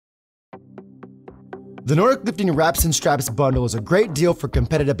The Nordic Lifting Wraps and Straps bundle is a great deal for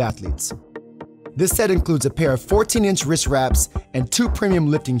competitive athletes. This set includes a pair of 14-inch wrist wraps and 2 premium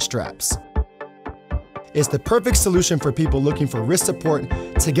lifting straps. It's the perfect solution for people looking for wrist support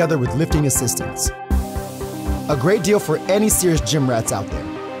together with lifting assistance. A great deal for any serious gym rats out there.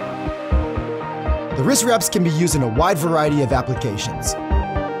 The wrist wraps can be used in a wide variety of applications.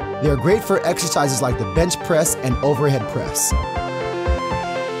 They are great for exercises like the bench press and overhead press.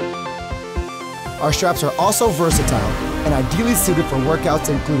 Our straps are also versatile and ideally suited for workouts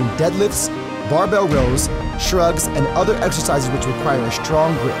including deadlifts, barbell rows, shrugs, and other exercises which require a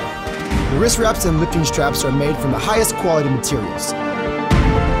strong grip. The wrist wraps and lifting straps are made from the highest quality materials.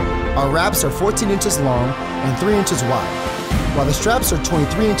 Our wraps are 14 inches long and 3 inches wide, while the straps are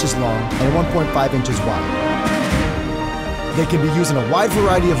 23 inches long and 1.5 inches wide. They can be used in a wide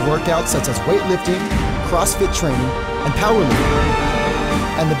variety of workouts such as weightlifting, CrossFit training, and powerlifting.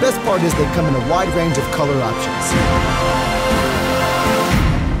 And the best part is they come in a wide range of color options.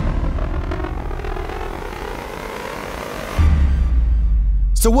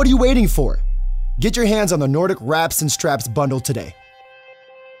 So what are you waiting for? Get your hands on the Nordic Wraps and Straps bundle today.